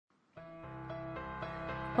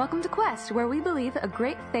Welcome to Quest, where we believe a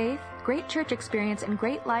great faith, great church experience, and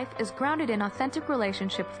great life is grounded in authentic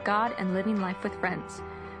relationship with God and living life with friends.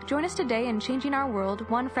 Join us today in changing our world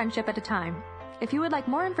one friendship at a time. If you would like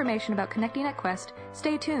more information about connecting at Quest,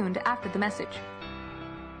 stay tuned after the message.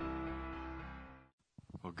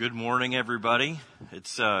 Well, good morning, everybody.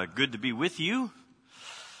 It's good to be with you.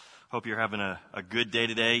 Hope you're having a good day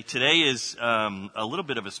today. Today is a little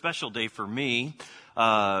bit of a special day for me.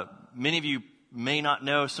 Many of you may not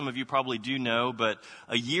know, some of you probably do know, but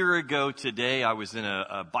a year ago today I was in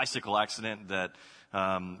a bicycle accident that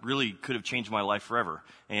really could have changed my life forever.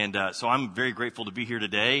 And so I'm very grateful to be here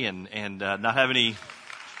today and not have any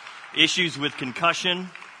issues with concussion.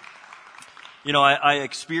 You know, I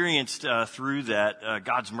experienced through that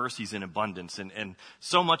God's mercies in abundance, and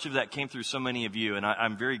so much of that came through so many of you, and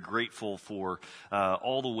I'm very grateful for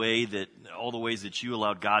all the ways that you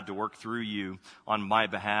allowed God to work through you on my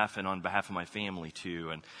behalf and on behalf of my family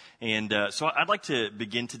too. And so I'd like to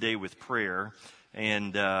begin today with prayer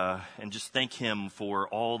and just thank Him for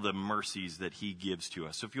all the mercies that He gives to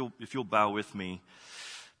us. So if you'll bow with me,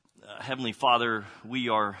 Heavenly Father, we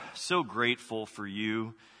are so grateful for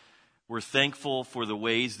you. We're thankful for the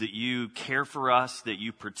ways that you care for us, that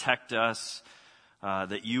you protect us,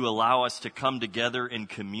 that you allow us to come together in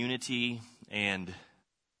community and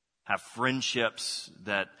have friendships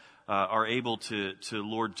that are able to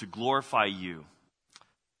Lord, to glorify you.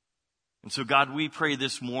 And so, God, we pray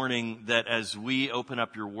this morning that as we open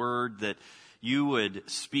up your word, that you would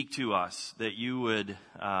speak to us, that you would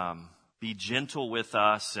be gentle with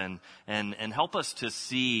us and help us to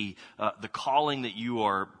see the calling that you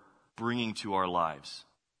are bringing to our lives.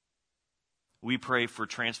 We pray for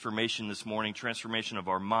transformation this morning, transformation of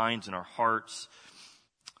our minds and our hearts.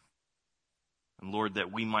 And Lord,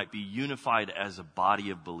 that we might be unified as a body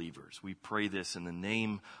of believers. We pray this in the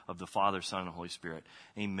name of the Father, Son, and Holy Spirit.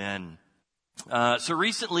 Amen. So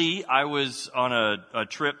recently I was on a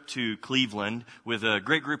trip to Cleveland with a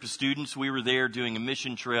great group of students. We were there doing a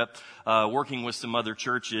mission trip, working with some other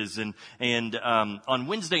churches. And on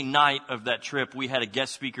Wednesday night of that trip, we had a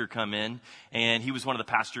guest speaker come in, and he was one of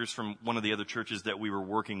the pastors from one of the other churches that we were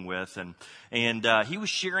working with. And he was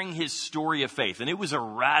sharing his story of faith. And it was a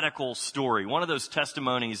radical story. One of those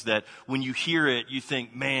testimonies that when you hear it, you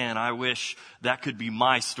think, man, I wish that could be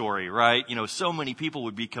my story, right? You know, so many people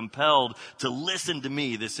would be compelled to listen to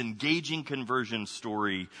me, this engaging conversion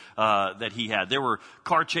story that he had. There were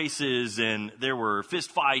car chases, and there were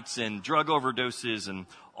fist fights and drug overdoses and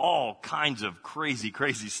all kinds of crazy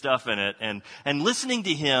stuff in it. And listening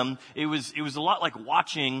to him, it was a lot like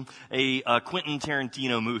watching a Quentin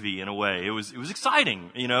Tarantino movie in a way. It was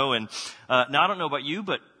exciting, you know. And now I don't know about you,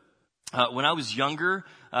 but when I was younger,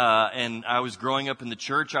 and I was growing up in the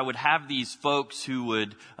church, I would have these folks who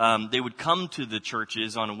would come to the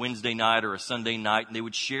churches on a Wednesday night or a Sunday night, and they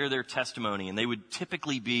would share their testimony, and they would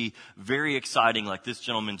typically be very exciting, like this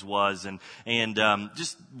gentleman's was, and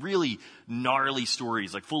just really gnarly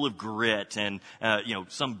stories, like full of grit, and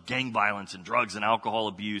some gang violence and drugs and alcohol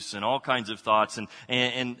abuse and all kinds of thoughts.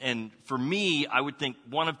 And for me, I would think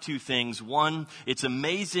one of two things. One, it's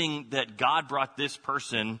amazing that God brought this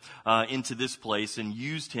person into this place and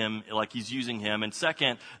used him like he's using him. And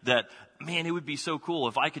second, that, man, it would be so cool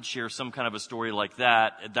if I could share some kind of a story like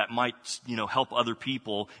that might, help other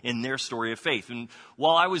people in their story of faith. And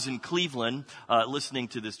while I was in Cleveland, listening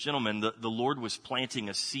to this gentleman, the Lord was planting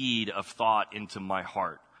a seed of thought into my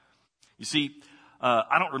heart. You see,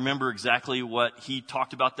 I don't remember exactly what he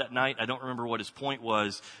talked about that night. I don't remember what his point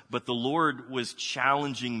was, but the Lord was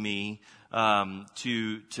challenging me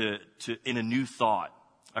to in a new thought.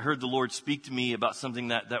 I heard the Lord speak to me about something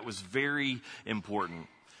that was very important.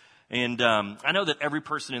 And I know that every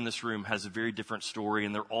person in this room has a very different story,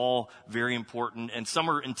 and they're all very important. And some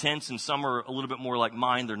are intense, and some are a little bit more like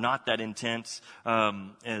mine. They're not that intense,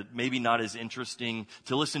 and maybe not as interesting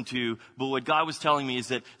to listen to. But what God was telling me is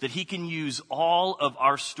that He can use all of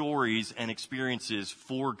our stories and experiences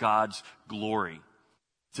for God's glory,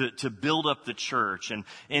 to build up the church. And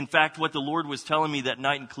in fact, what the Lord was telling me that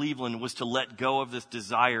night in Cleveland was to let go of this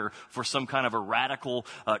desire for some kind of a radical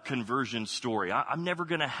conversion story. I'm never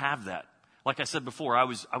going to have that. Like I said before, I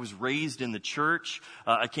was raised in the church.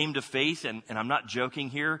 I came to faith, and I'm not joking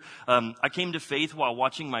here. I came to faith while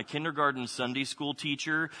watching my kindergarten Sunday school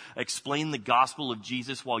teacher explain the gospel of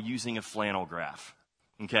Jesus while using a flannel graph.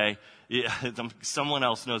 Okay? Yeah, someone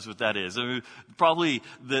else knows what that is. I mean, probably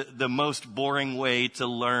the most boring way to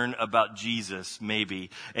learn about Jesus,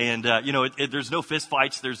 maybe. And, there's no fist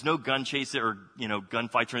fights. There's no gun chase or,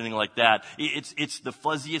 gunfights or anything like that. It's the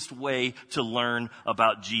fuzziest way to learn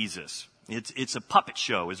about Jesus. It's a puppet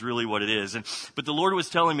show is really what it is. But the Lord was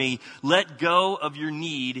telling me, let go of your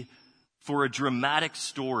need for a dramatic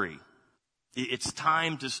story. It's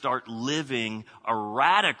time to start living a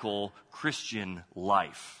radical Christian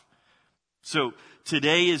life. So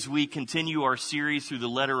today, as we continue our series through the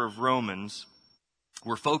letter of Romans,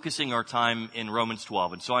 we're focusing our time in Romans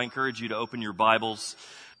 12. And so I encourage you to open your Bibles.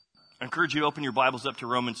 I encourage you to open your Bibles up to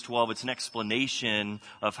Romans 12. It's an explanation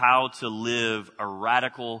of how to live a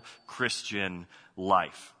radical Christian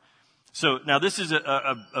life. So now this is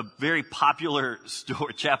a very popular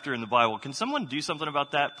chapter in the Bible. Can someone do something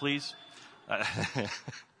about that, please?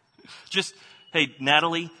 Hey,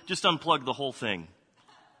 Natalie, just unplug the whole thing.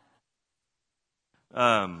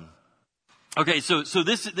 Okay, so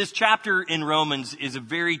this chapter in Romans is a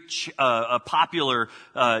very a popular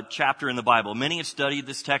chapter in the Bible. Many have studied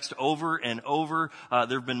this text over and over.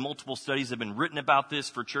 There have been multiple studies that have been written about this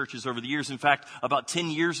for churches over the years. In fact, about 10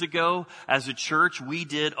 years ago, as a church, we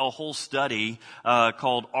did a whole study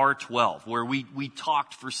called R12, where we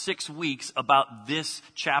talked for 6 weeks about this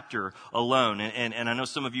chapter alone. And I know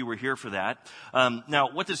some of you were here for that. Now,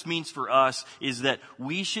 what this means for us is that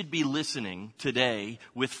we should be listening today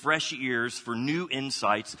with fresh ears for new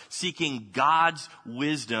insights, seeking God's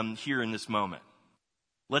wisdom here in this moment.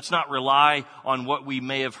 Let's not rely on what we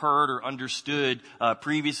may have heard or understood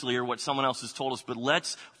previously or what someone else has told us, but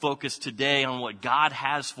let's focus today on what God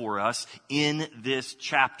has for us in this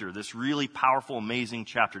chapter, this really powerful, amazing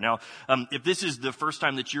chapter. Now, if this is the first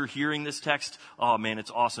time that you're hearing this text, oh man, it's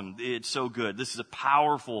awesome. It's so good. This is a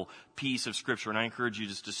powerful piece of Scripture, and I encourage you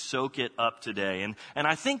just to soak it up today. And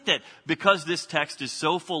I think that because this text is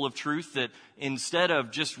so full of truth that instead of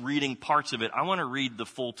just reading parts of it, I want to read the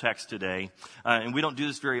full text today. And we don't do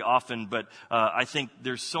this very often, but I think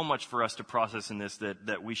there's so much for us to process in this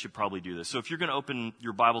that we should probably do this. So if you're going to open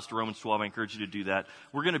your Bibles to Romans 12, I encourage you to do that.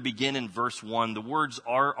 We're going to begin in verse 1. The words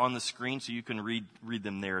are on the screen, so you can read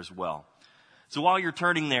them there as well. So while you're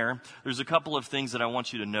turning there, there's a couple of things that I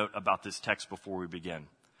want you to note about this text before we begin.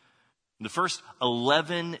 The first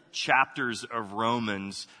 11 chapters of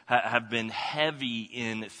Romans have been heavy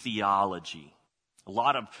in theology. A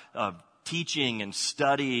lot of teaching and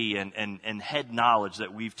study and head knowledge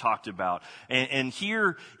that we've talked about. And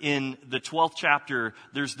here in the 12th chapter,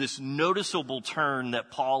 there's this noticeable turn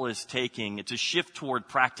that Paul is taking. It's a shift toward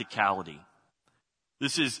practicality.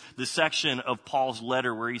 This is the section of Paul's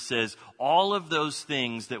letter where he says, all of those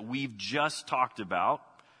things that we've just talked about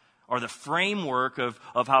are the framework of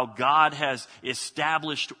how God has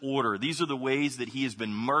established order. These are the ways that He has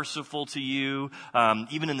been merciful to you,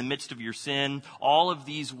 even in the midst of your sin. All of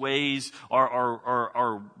these ways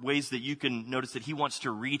are ways that you can notice that He wants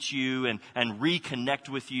to reach you and reconnect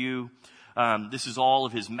with you. This is all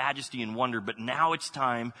of His majesty and wonder. But now it's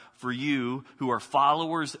time for you who are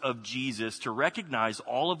followers of Jesus to recognize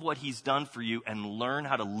all of what He's done for you and learn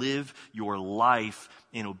how to live your life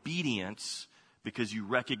in obedience, because you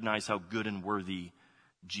recognize how good and worthy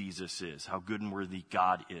Jesus is, how good and worthy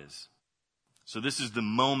God is. So this is the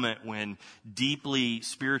moment when deeply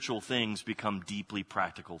spiritual things become deeply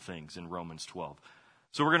practical things in Romans 12.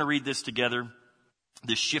 So we're going to read this together,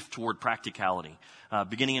 this shift toward practicality.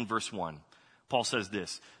 Beginning in verse 1, Paul says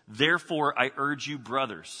this, "Therefore I urge you,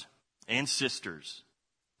 brothers and sisters,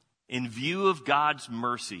 in view of God's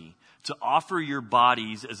mercy, to offer your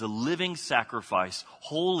bodies as a living sacrifice,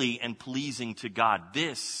 holy and pleasing to God.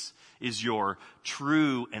 This is your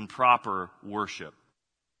true and proper worship.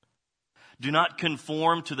 Do not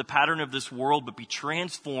conform to the pattern of this world, but be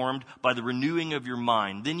transformed by the renewing of your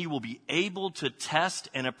mind. Then you will be able to test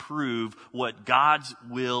and approve what God's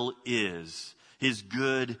will is, His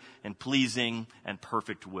good and pleasing and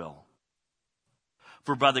perfect will.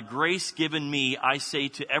 For by the grace given me, I say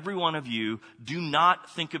to every one of you, do not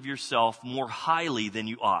think of yourself more highly than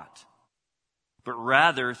you ought, but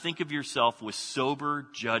rather think of yourself with sober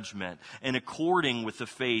judgment and according with the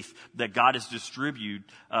faith that God has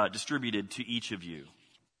distributed to each of you.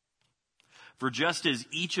 For just as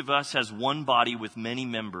each of us has one body with many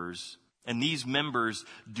members, and these members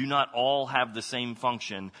do not all have the same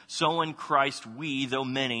function, so in Christ we, though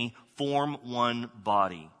many, form one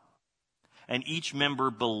body. And each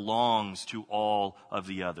member belongs to all of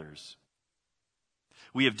the others.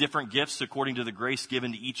 We have different gifts according to the grace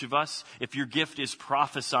given to each of us. If your gift is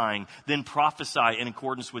prophesying, then prophesy in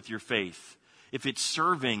accordance with your faith. If it's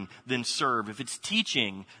serving, then serve. If it's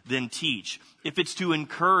teaching, then teach. If it's to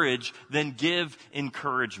encourage, then give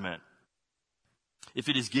encouragement. If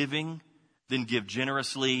it is giving, then give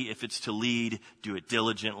generously. If it's to lead, do it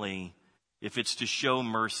diligently. If it's to show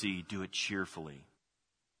mercy, do it cheerfully.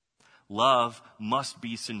 Love must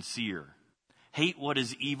be sincere. Hate what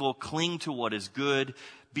is evil, cling to what is good,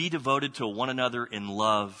 be devoted to one another in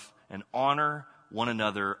love, and honor one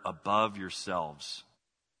another above yourselves.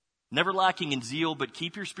 Never lacking in zeal, but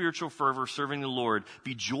keep your spiritual fervor serving the Lord.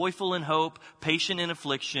 Be joyful in hope, patient in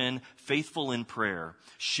affliction, faithful in prayer.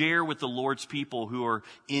 Share with the Lord's people who are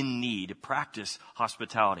in need. Practice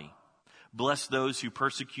hospitality. Bless those who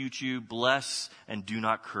persecute you. Bless and do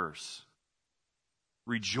not curse.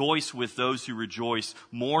 Rejoice with those who rejoice.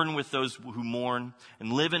 Mourn with those who mourn.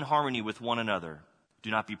 And live in harmony with one another. Do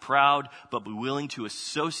not be proud, but be willing to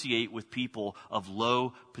associate with people of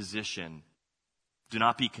low position. Do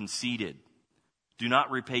not be conceited. Do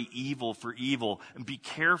not repay evil for evil, and be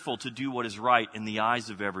careful to do what is right in the eyes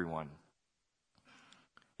of everyone.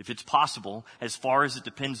 If it's possible, as far as it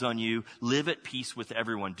depends on you, live at peace with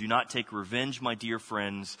everyone. Do not take revenge, my dear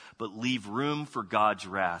friends, but leave room for God's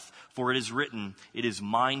wrath. For it is written, "It is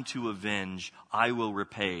mine to avenge, I will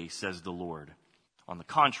repay," says the Lord. On the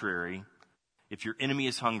contrary, if your enemy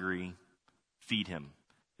is hungry, feed him.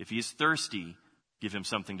 If he is thirsty, give him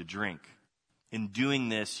something to drink. In doing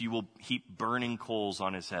this, you will heap burning coals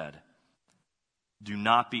on his head. Do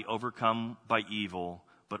not be overcome by evil,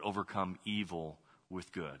 but overcome evil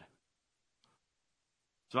with good.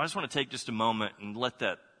 So I just want to take just a moment and let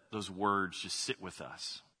those words just sit with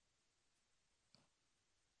us.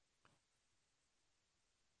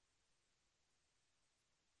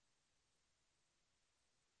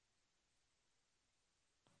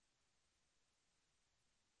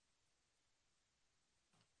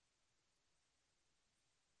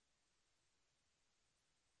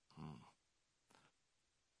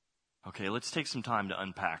 Okay, let's take some time to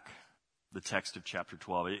unpack the text of chapter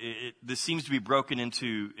 12. This seems to be broken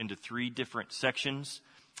into three different sections.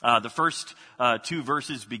 The first two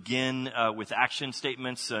verses begin with action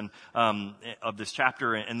statements of this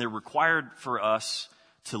chapter, and they're required for us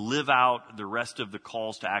to live out the rest of the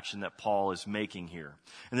calls to action that Paul is making here.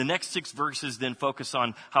 And the next 6 verses then focus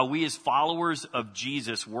on how we as followers of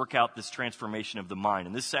Jesus work out this transformation of the mind.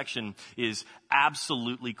 And this section is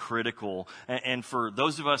absolutely critical. And for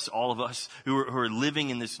those of us, all of us, who are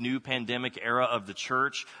living in this new pandemic era of the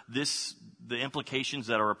church, the implications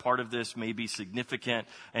that are a part of this may be significant,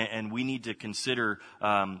 and we need to consider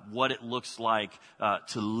what it looks like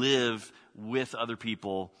to live with other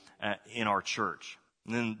people in our church.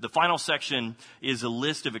 And then the final section is a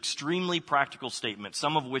list of extremely practical statements,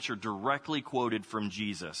 some of which are directly quoted from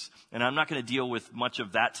Jesus. And I'm not going to deal with much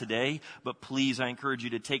of that today, but please, I encourage you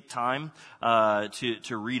to take time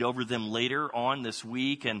to read over them later on this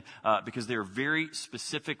week, and because there are very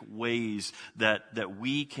specific ways that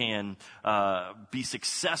we can be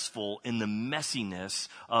successful in the messiness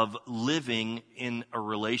of living in a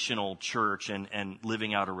relational church and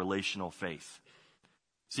living out a relational faith.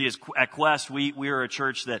 See, at Quest, we are a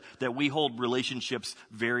church that we hold relationships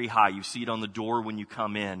very high. You see it on the door when you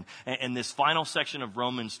come in. And this final section of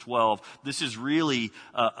Romans 12, this is really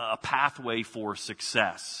a pathway for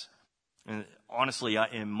success. And honestly,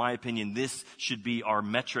 in my opinion, this should be our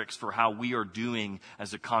metrics for how we are doing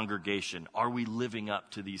as a congregation. Are we living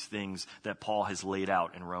up to these things that Paul has laid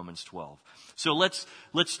out in Romans 12? So let's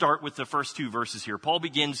start with the first 2 verses here. Paul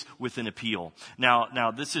begins with an appeal.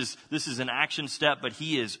 Now this is an action step, but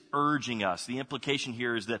he is urging us. The implication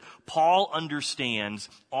here is that Paul understands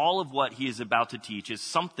all of what he is about to teach is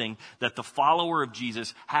something that the follower of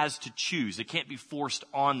Jesus has to choose. It can't be forced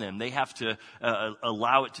on them. They have to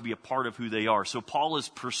allow it to be a part of who they are. So Paul is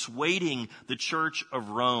persuading the church of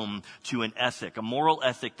Rome to an ethic, a moral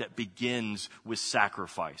ethic that begins with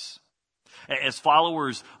sacrifice. As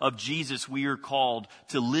followers of Jesus, we are called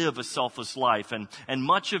to live a selfless life, and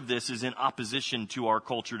much of this is in opposition to our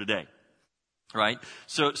culture today. Right?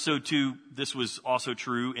 So this was also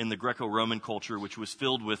true in the Greco-Roman culture, which was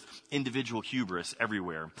filled with individual hubris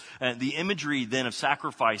everywhere. The imagery then of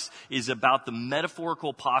sacrifice is about the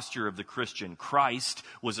metaphorical posture of the Christian. Christ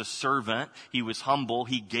was a servant. He was humble.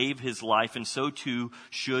 He gave his life, and so too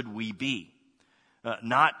should we be.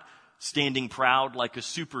 Not standing proud like a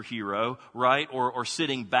superhero, right? Or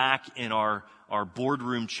sitting back in our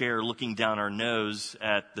boardroom chair looking down our nose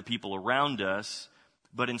at the people around us,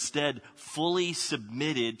 but instead fully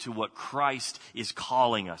submitted to what Christ is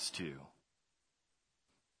calling us to.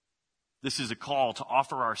 This is a call to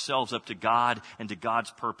offer ourselves up to God and to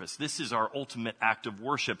God's purpose. This is our ultimate act of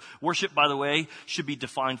worship. Worship, by the way, should be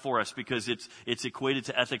defined for us because it's equated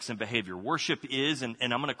to ethics and behavior. Worship is, and I'm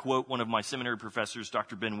going to quote one of my seminary professors,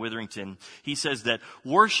 Dr. Ben Witherington. He says that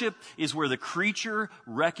worship is where the creature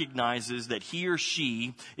recognizes that he or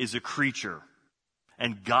she is a creature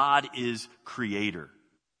and God is creator.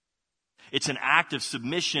 It's an act of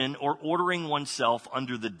submission or ordering oneself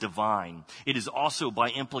under the divine. It is also, by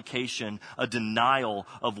implication, a denial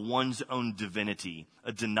of one's own divinity,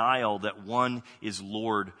 a denial that one is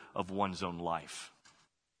Lord of one's own life.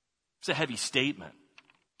 It's a heavy statement.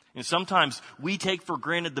 And sometimes we take for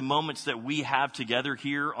granted the moments that we have together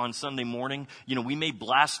here on Sunday morning. You know, we may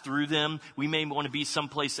blast through them. We may want to be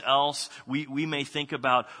someplace else. We may think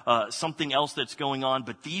about something else that's going on.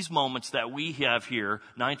 But these moments that we have here,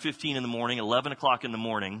 9:15 in the morning, 11 o'clock in the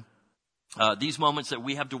morning, these moments that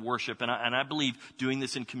we have to worship, and I believe doing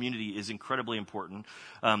this in community is incredibly important,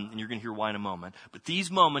 and you're going to hear why in a moment. But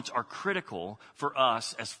these moments are critical for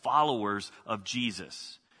us as followers of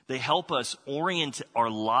Jesus. They help us orient our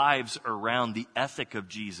lives around the ethic of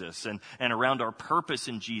Jesus and around our purpose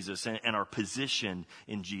in Jesus and our position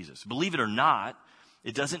in Jesus. Believe it or not,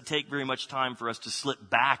 it doesn't take very much time for us to slip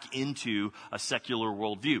back into a secular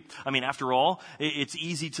worldview. I mean, after all, it's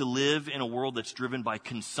easy to live in a world that's driven by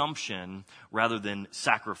consumption rather than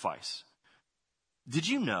sacrifice. Did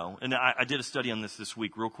you know, and I did a study on this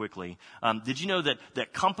week real quickly, did you know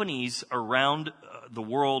that companies around the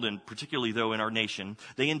world, and particularly though in our nation,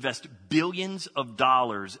 they invest billions of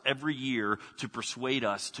dollars every year to persuade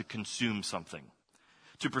us to consume something,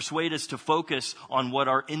 to persuade us to focus on what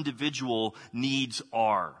our individual needs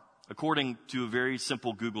are. According to a very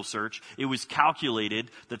simple Google search, it was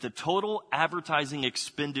calculated that the total advertising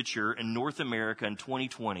expenditure in North America in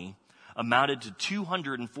 2020 amounted to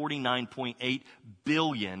 $249.8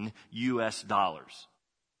 billion US dollars.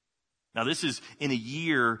 Now, this is in a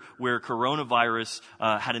year where coronavirus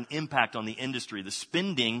had an impact on the industry. The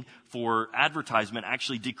spending for advertisement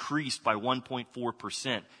actually decreased by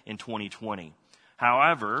 1.4% in 2020.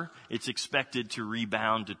 However, it's expected to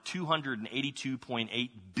rebound to $282.8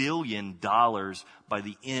 billion by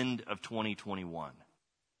the end of 2021.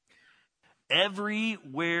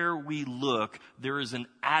 Everywhere we look, there is an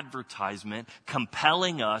advertisement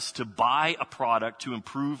compelling us to buy a product to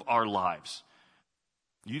improve our lives.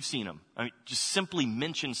 You've seen them. I mean, just simply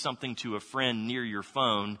mention something to a friend near your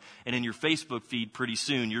phone, and in your Facebook feed, pretty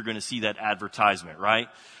soon you're going to see that advertisement, right?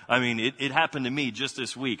 I mean, it happened to me just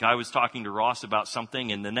this week. I was talking to Ross about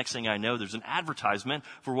something, and the next thing I know, there's an advertisement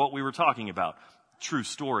for what we were talking about. True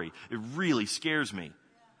story. It really scares me.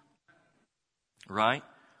 Right?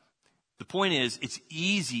 The point is, it's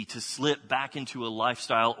easy to slip back into a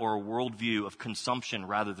lifestyle or a worldview of consumption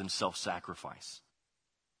rather than self-sacrifice.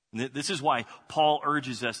 This is why Paul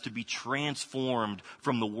urges us to be transformed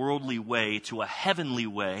from the worldly way to a heavenly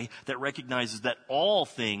way that recognizes that all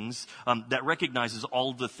things, that recognizes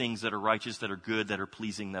all of the things that are righteous, that are good, that are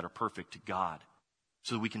pleasing, that are perfect to God.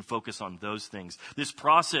 So that we can focus on those things. This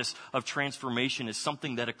process of transformation is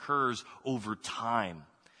something that occurs over time.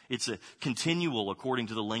 It's a continual, according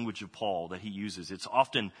to the language of Paul that he uses. It's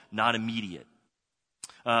often not immediate.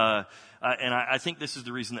 And I think this is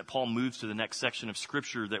the reason that Paul moves to the next section of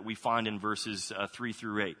Scripture that we find in verses 3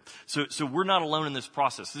 through 8. So we're not alone in this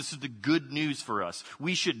process. This is the good news for us.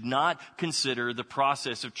 We should not consider the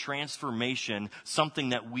process of transformation something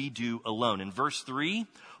that we do alone. In verse 3,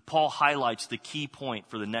 Paul highlights the key point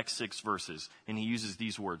for the next 6 verses, and he uses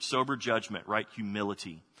these words: sober judgment, right?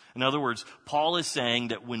 Humility. In other words, Paul is saying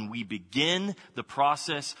that when we begin the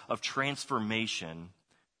process of transformation,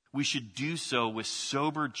 we should do so with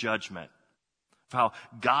sober judgment of how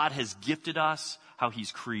God has gifted us, how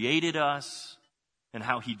he's created us, and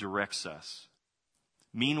how he directs us.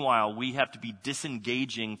 Meanwhile, we have to be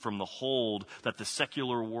disengaging from the hold that the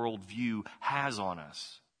secular worldview has on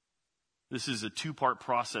us. This is a 2-part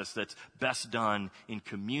process that's best done in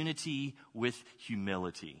community with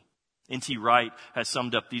humility. N.T. Wright has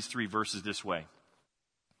summed up these 3 verses this way: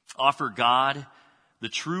 offer God the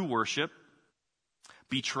true worship,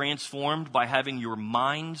 be transformed by having your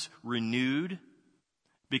minds renewed,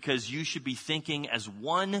 because you should be thinking as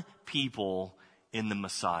one people in the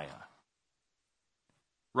Messiah.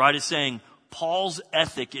 Wright is saying Paul's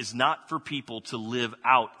ethic is not for people to live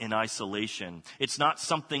out in isolation. It's not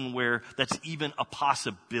something where that's even a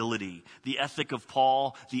possibility. The ethic of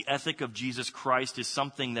Paul, the ethic of Jesus Christ, is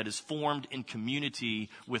something that is formed in community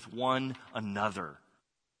with one another.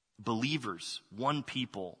 Believers, one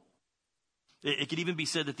people. It could even be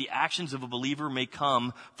said that the actions of a believer may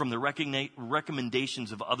come from the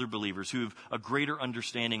recommendations of other believers who have a greater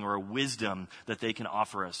understanding or a wisdom that they can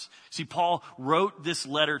offer us. See, Paul wrote this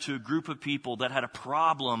letter to a group of people that had a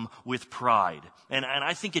problem with pride. And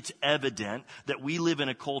I think it's evident that we live in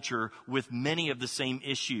a culture with many of the same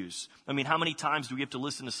issues. I mean, how many times do we have to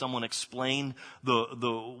listen to someone explain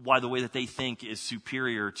why the way that they think is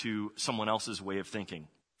superior to someone else's way of thinking?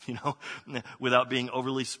 without being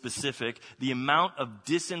overly specific, the amount of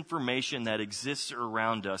disinformation that exists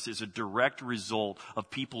around us is a direct result of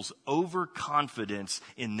people's overconfidence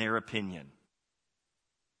in their opinion.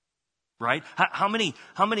 Right?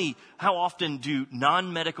 How often do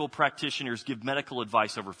non-medical practitioners give medical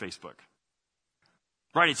advice over Facebook?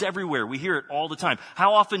 Right? It's everywhere. We hear it all the time.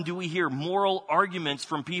 How often do we hear moral arguments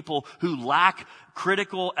from people who lack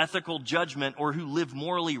critical ethical judgment or who live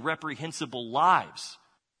morally reprehensible lives?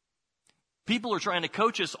 People are trying to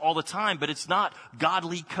coach us all the time, but it's not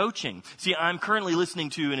godly coaching. See, I'm currently listening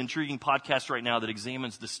to an intriguing podcast right now that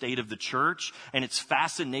examines the state of the church and its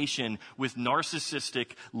fascination with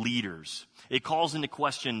narcissistic leaders. It calls into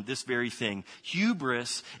question this very thing.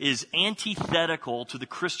 Hubris is antithetical to the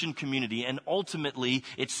Christian community, and ultimately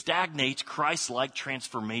it stagnates Christ-like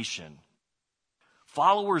transformation.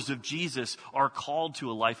 Followers of Jesus are called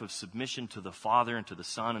to a life of submission to the Father and to the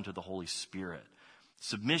Son and to the Holy Spirit.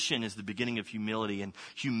 Submission is the beginning of humility, and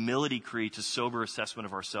humility creates a sober assessment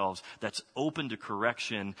of ourselves that's open to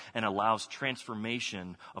correction and allows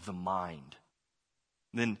transformation of the mind.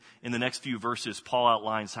 Then in the next few verses, Paul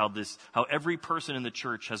outlines how every person in the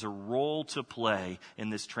church has a role to play in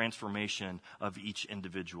this transformation of each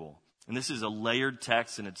individual. And this is a layered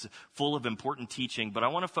text, and it's full of important teaching, but I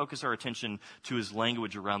want to focus our attention to his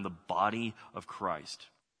language around the body of Christ.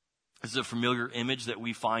 This is a familiar image that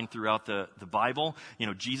we find throughout the Bible.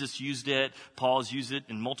 Jesus used it. Paul's used it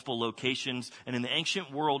in multiple locations. And in the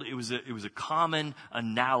ancient world, it was a common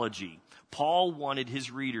analogy. Paul wanted his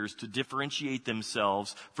readers to differentiate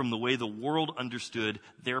themselves from the way the world understood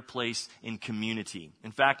their place in community.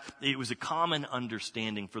 In fact, it was a common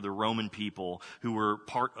understanding for the Roman people who were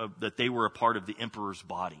that they were a part of the emperor's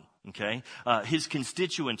body. Okay? His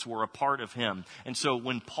constituents were a part of him. And so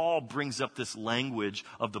when Paul brings up this language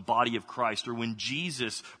of the body of Christ, or when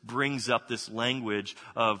Jesus brings up this language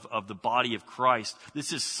of the body of Christ,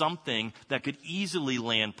 this is something that could easily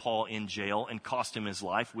land Paul in jail and cost him his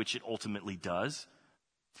life, which it ultimately does.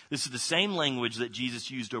 This is the same language that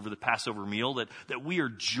Jesus used over the Passover meal, that we are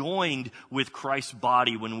joined with Christ's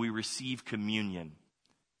body when we receive communion.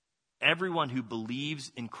 Everyone who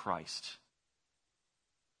believes in Christ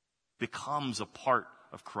becomes a part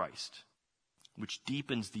of Christ, which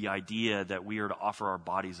deepens the idea that we are to offer our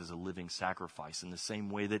bodies as a living sacrifice in the same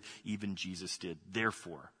way that even Jesus did.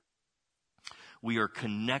 Therefore, we are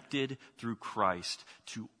connected through Christ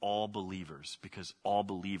to all believers because all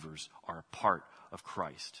believers are a part of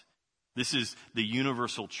Christ. This is the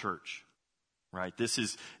universal church. Right? This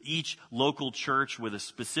is each local church with a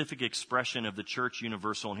specific expression of the church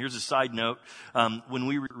universal. And here's a side note. When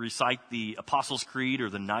we recite the Apostles' Creed or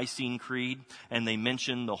the Nicene Creed, and they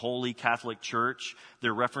mention the Holy Catholic Church,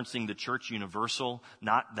 they're referencing the church universal,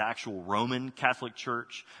 not the actual Roman Catholic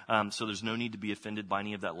Church. So there's no need to be offended by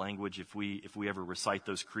any of that language if we ever recite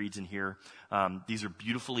those creeds in here. These are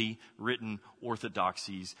beautifully written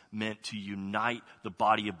orthodoxies meant to unite the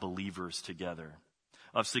body of believers together.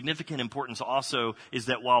 Of significant importance also is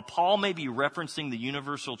that while Paul may be referencing the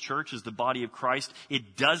universal church as the body of Christ,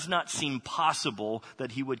 it does not seem possible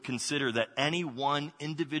that he would consider that any one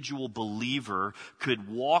individual believer could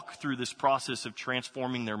walk through this process of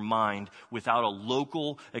transforming their mind without a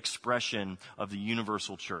local expression of the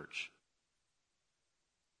universal church.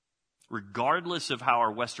 Regardless of how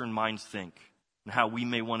our Western minds think and how we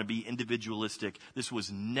may want to be individualistic, this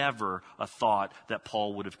was never a thought that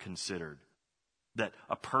Paul would have considered. That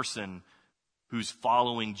a person who's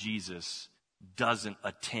following Jesus doesn't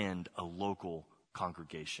attend a local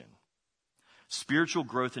congregation. Spiritual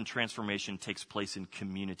growth and transformation takes place in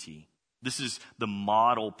community. This is the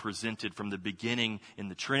model presented from the beginning in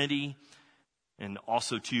the Trinity and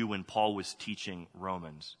also too when Paul was teaching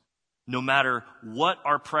Romans. No matter what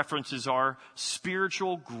our preferences are,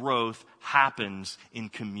 spiritual growth happens in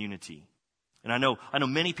community. And I know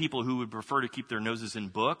many people who would prefer to keep their noses in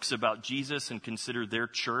books about Jesus and consider their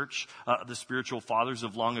church the spiritual fathers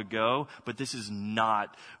of long ago, but this is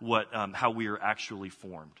not how we are actually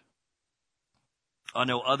formed. I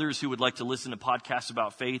know others who would like to listen to podcasts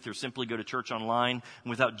about faith or simply go to church online, and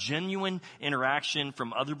without genuine interaction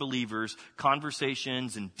from other believers,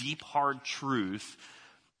 conversations, and deep, hard truth,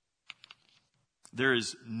 there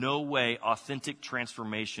is no way authentic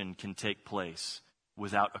transformation can take place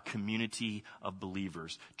without a community of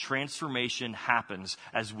believers. Transformation happens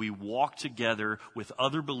as we walk together with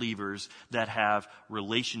other believers that have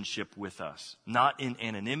relationship with us. Not in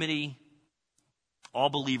anonymity, All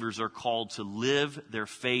believers are called to live their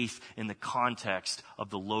faith in the context of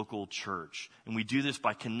the local church. And we do this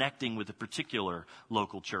by connecting with a particular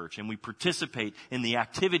local church. And we participate in the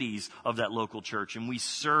activities of that local church. And we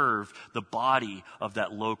serve the body of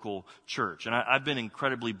that local church. And I've been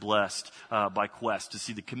incredibly blessed by Quest to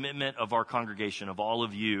see the commitment of our congregation, of all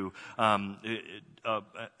of you,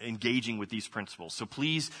 engaging with these principles. So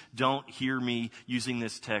please don't hear me using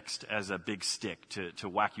this text as a big stick to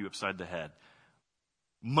whack you upside the head.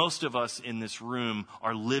 Most of us in this room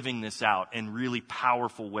are living this out in really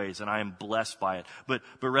powerful ways, and I am blessed by it. But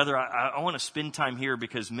rather, I want to spend time here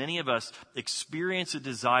because many of us experience a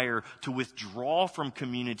desire to withdraw from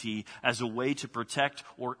community as a way to protect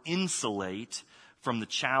or insulate from the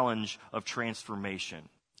challenge of transformation.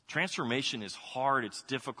 Transformation is hard, it's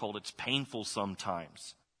difficult, it's painful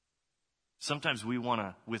sometimes. Sometimes we want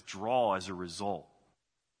to withdraw as a result.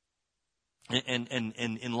 And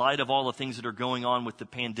in light of all the things that are going on with the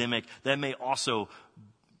pandemic, that may also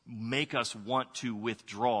make us want to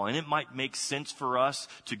withdraw. And it might make sense for us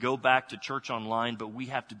to go back to church online, but we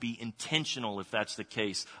have to be intentional, if that's the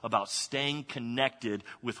case, about staying connected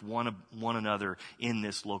with one another in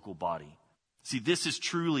this local body. See, this is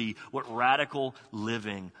truly what radical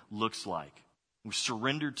living looks like. We're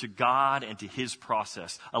surrendered to God and to His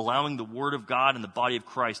process, allowing the Word of God and the body of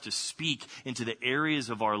Christ to speak into the areas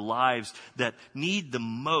of our lives that need the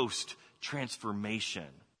most transformation.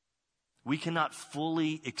 We cannot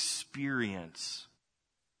fully experience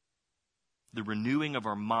the renewing of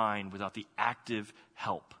our mind without the active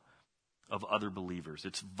help of other believers.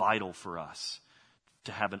 It's vital for us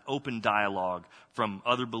to have an open dialogue from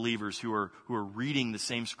other believers who are reading the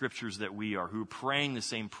same scriptures that we are, who are praying the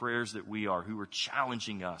same prayers that we are, who are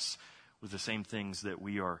challenging us with the same things that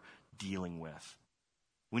we are dealing with.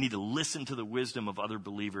 We need to listen to the wisdom of other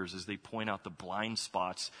believers as they point out the blind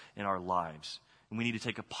spots in our lives. And we need to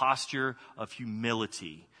take a posture of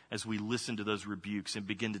humility as we listen to those rebukes and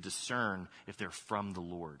begin to discern if they're from the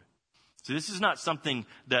Lord. So this is not something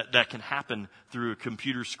that can happen through a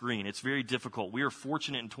computer screen. It's very difficult. We are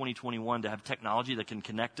fortunate in 2021 to have technology that can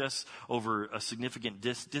connect us over a significant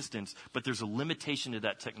distance, but there's a limitation to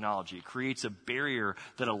that technology. It creates a barrier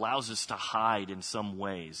that allows us to hide in some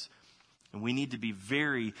ways. And we need to be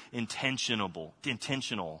very intentional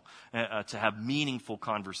to have meaningful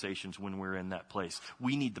conversations when we're in that place.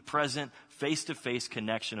 We need the present, face-to-face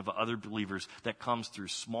connection of other believers that comes through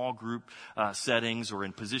small group settings or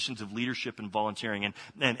in positions of leadership and volunteering.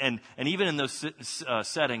 And even in those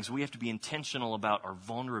settings, we have to be intentional about our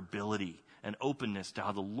vulnerability and openness to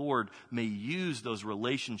how the Lord may use those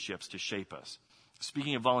relationships to shape us.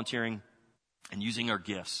 Speaking of volunteering and using our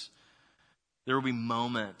gifts, there will be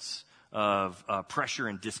moments of pressure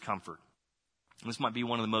and discomfort. This might be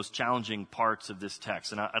one of the most challenging parts of this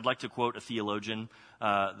text. And I'd like to quote a theologian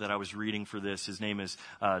that I was reading for this. His name is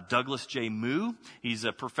Douglas J. Moo. He's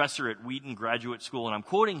a professor at Wheaton Graduate School. And I'm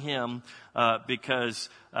quoting him because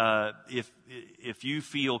if you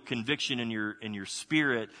feel conviction in your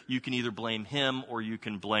spirit, you can either blame him or you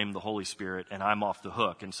can blame the Holy Spirit. And I'm off the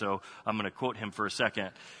hook. And so I'm going to quote him for a second.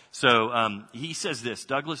 So he says this,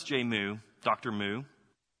 Douglas J. Moo, Dr. Moo,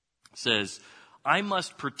 says, I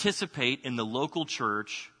must participate in the local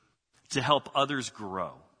church to help others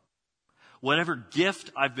grow. Whatever gift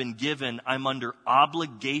I've been given, I'm under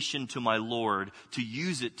obligation to my Lord to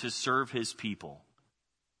use it to serve His people.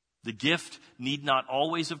 The gift need not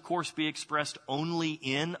always, of course, be expressed only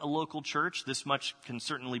in a local church. This much can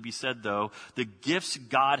certainly be said, though. The gifts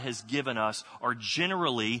God has given us are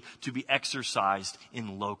generally to be exercised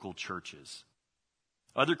in local churches.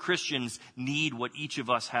 Other Christians need what each of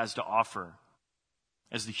us has to offer.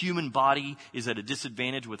 As the human body is at a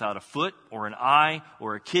disadvantage without a foot or an eye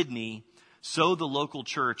or a kidney, so the local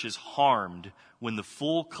church is harmed when the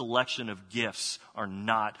full collection of gifts are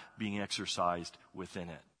not being exercised within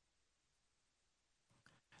it.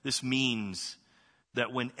 This means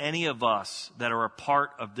that when any of us that are a part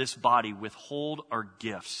of this body withhold our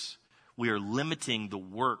gifts, we are limiting the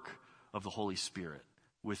work of the Holy Spirit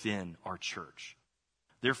within our church.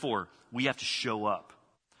 Therefore, we have to show up.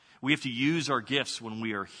 We have to use our gifts when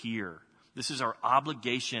we are here. This is our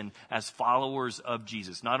obligation as followers of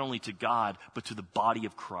Jesus, not only to God, but to the body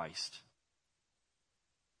of Christ.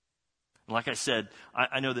 And like I said,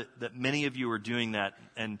 I know that many of you are doing that,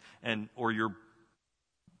 or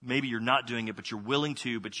maybe you're not doing it, but you're willing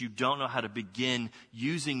to, but you don't know how to begin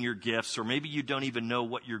using your gifts, or maybe you don't even know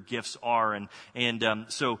what your gifts are.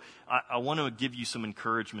 So I want to give you some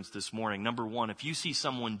encouragements this morning. Number one, if you see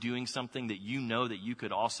someone doing something that you know that you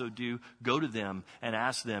could also do, go to them and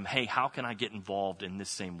ask them, hey, how can I get involved in this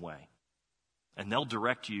same way? And they'll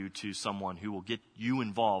direct you to someone who will get you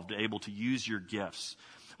involved, able to use your gifts.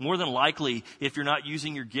 More than likely, if you're not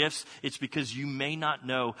using your gifts, it's because you may not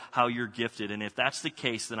know how you're gifted. And if that's the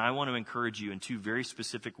case, then I want to encourage you in two very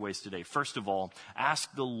specific ways today. First of all,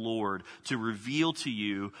 ask the Lord to reveal to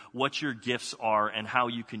you what your gifts are and how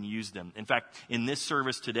you can use them. In fact, in this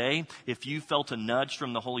service today, if you felt a nudge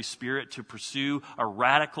from the Holy Spirit to pursue a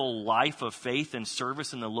radical life of faith and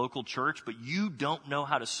service in the local church, but you don't know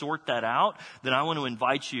how to sort that out, then I want to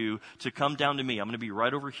invite you to come down to me. I'm going to be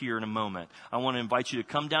right over here in a moment. I want to invite you to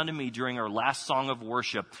come down to me during our last song of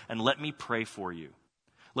worship and let me pray for you.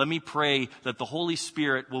 Let me pray that the Holy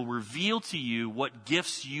Spirit will reveal to you what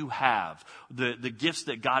gifts you have, the gifts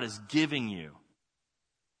that God is giving you,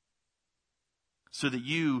 so that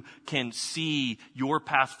you can see your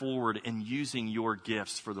path forward in using your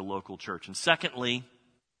gifts for the local church. And secondly,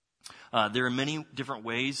 there are many different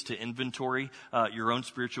ways to inventory your own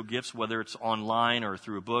spiritual gifts, whether it's online or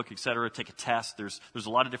through a book, etc. Take a test. There's a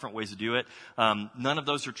lot of different ways to do it. None of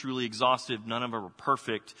those are truly exhaustive. None of them are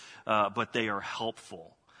perfect, but they are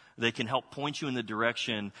helpful. They can help point you in the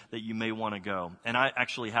direction that you may want to go. And I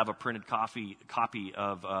actually have a printed copy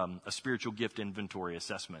of a spiritual gift inventory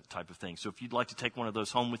assessment type of thing. So if you'd like to take one of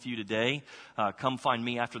those home with you today, come find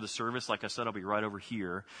me after the service. Like I said, I'll be right over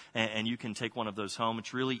here, and you can take one of those home.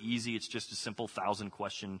 It's really easy. It's just a simple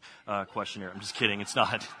 1,000-question questionnaire. I'm just kidding. It's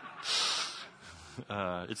not.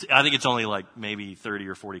 I think it's only like maybe 30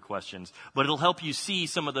 or 40 questions, but it'll help you see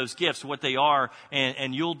some of those gifts, what they are,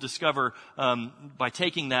 and you'll discover by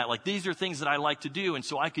taking that, like, these are things that I like to do, and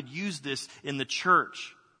so I could use this in the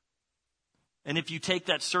church. And if you take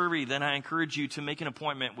that survey, then I encourage you to make an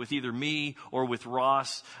appointment with either me or with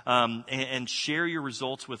Ross, and share your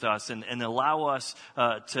results with us, and allow us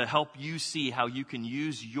to help you see how you can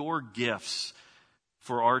use your gifts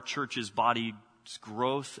for our church's body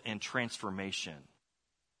growth and transformation.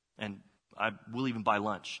 And we'll even buy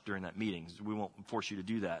lunch during that meeting. We won't force you to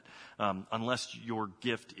do that unless your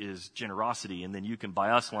gift is generosity, and then you can buy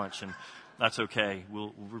us lunch, and that's okay.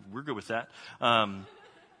 We're good with that. And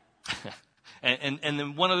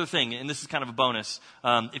then one other thing, and this is kind of a bonus.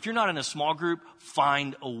 If you're not in a small group,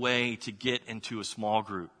 find a way to get into a small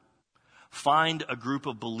group. Find a group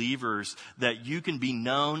of believers that you can be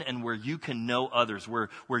known and where you can know others, where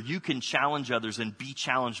you can challenge others and be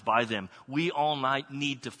challenged by them. We all might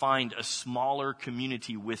need to find a smaller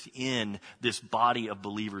community within this body of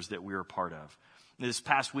believers that we're a part of. This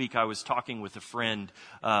past week, I was talking with a friend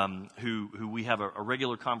who we have a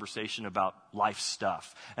regular conversation about life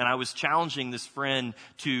stuff. And I was challenging this friend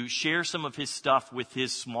to share some of his stuff with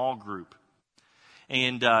his small group.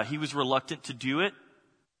 And he was reluctant to do it.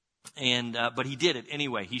 But he did it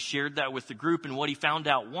anyway. He shared that with the group, and what he found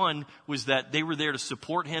out, one, was that they were there to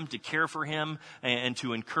support him, to care for him, and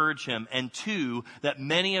to encourage him. And two, that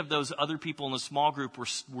many of those other people in the small group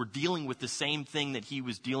were dealing with the same thing that he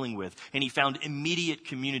was dealing with. And he found immediate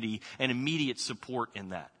community and immediate support in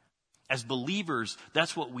that. As believers,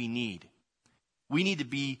 that's what we need. We need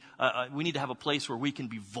to have a place where we can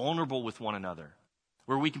be vulnerable with one another,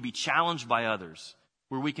 where we can be challenged by others,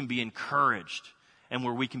 where we can be encouraged, and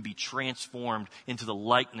where we can be transformed into the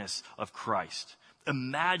likeness of Christ.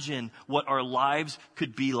 Imagine what our lives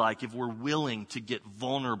could be like if we're willing to get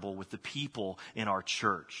vulnerable with the people in our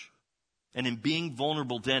church. And in being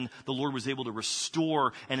vulnerable, then the Lord was able to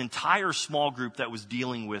restore an entire small group that was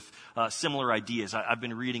dealing with similar ideas. I've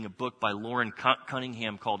been reading a book by Lauren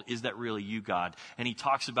Cunningham called Is That Really You, God? And he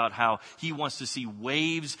talks about how he wants to see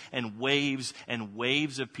waves and waves and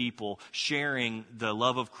waves of people sharing the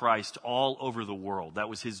love of Christ all over the world. That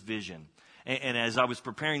was his vision. And as I was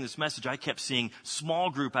preparing this message, I kept seeing small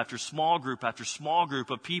group after small group after small group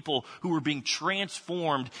of people who were being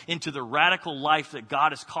transformed into the radical life that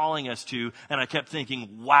God is calling us to. And I kept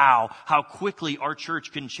thinking, wow, how quickly our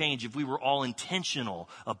church can change if we were all intentional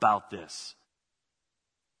about this.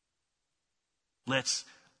 Let's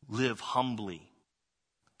live humbly.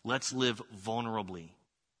 Let's live vulnerably.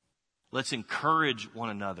 Let's encourage one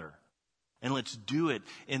another. And let's do it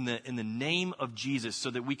in the name of Jesus, so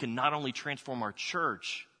that we can not only transform our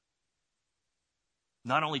church,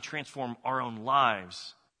 not only transform our own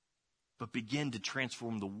lives, but begin to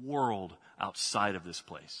transform the world outside of this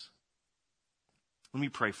place. Let me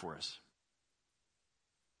pray for us.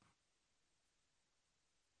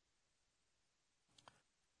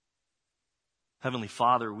 Heavenly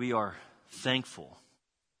Father, we are thankful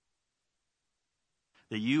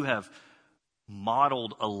that you have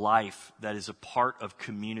modeled a life that is a part of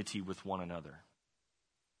community with one another.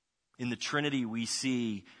 In the Trinity, we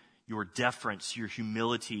see your deference, your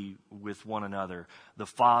humility with one another. The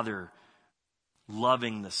Father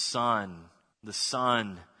loving the Son the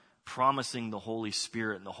Son promising the Holy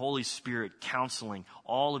Spirit, and the Holy Spirit counseling,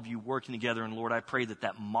 all of you working together. And Lord, I pray that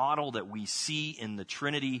that model that we see in the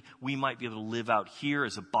Trinity, we might be able to live out here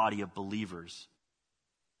as a body of believers.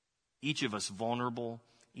 Each of us vulnerable,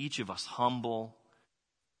 each of us humble,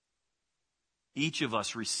 each of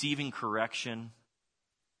us receiving correction,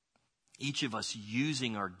 each of us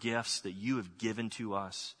using our gifts that you have given to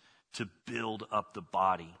us to build up the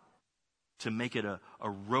body, to make it a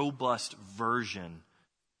robust version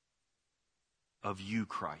of you,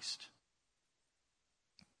 Christ.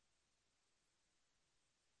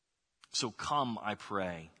 So come, I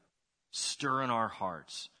pray, stir in our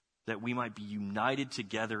hearts that we might be united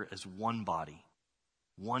together as one body,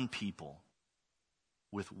 one people,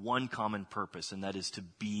 with one common purpose, and that is to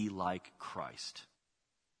be like Christ.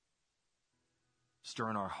 Stir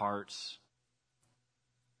in our hearts,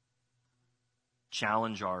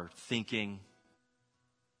 challenge our thinking,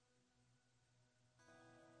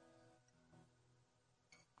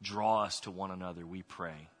 draw us to one another, we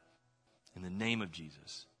pray. In the name of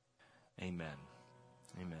Jesus, amen.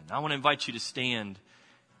 Amen. I want to invite you to stand.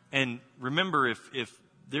 And remember, if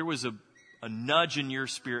there was a nudge in your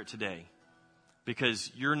spirit today,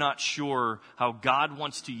 because you're not sure how God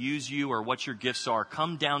wants to use you or what your gifts are,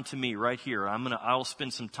 come down to me right here. I'll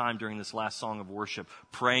spend some time during this last song of worship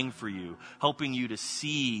praying for you, helping you to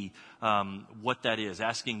see what that is,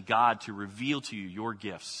 asking God to reveal to you your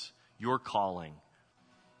gifts, your calling,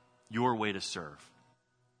 your way to serve.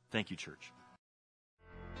 Thank you, church.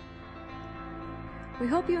 We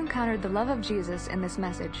hope you encountered the love of Jesus in this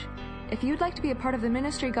message. If you'd like to be a part of the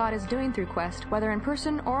ministry God is doing through Quest, whether in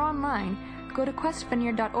person or online, go to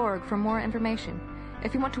questvineyard.org for more information.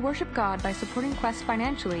 If you want to worship God by supporting Quest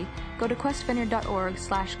financially, go to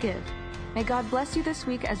questvineyard.org/give. May God bless you this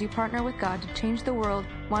week as you partner with God to change the world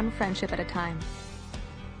one friendship at a time.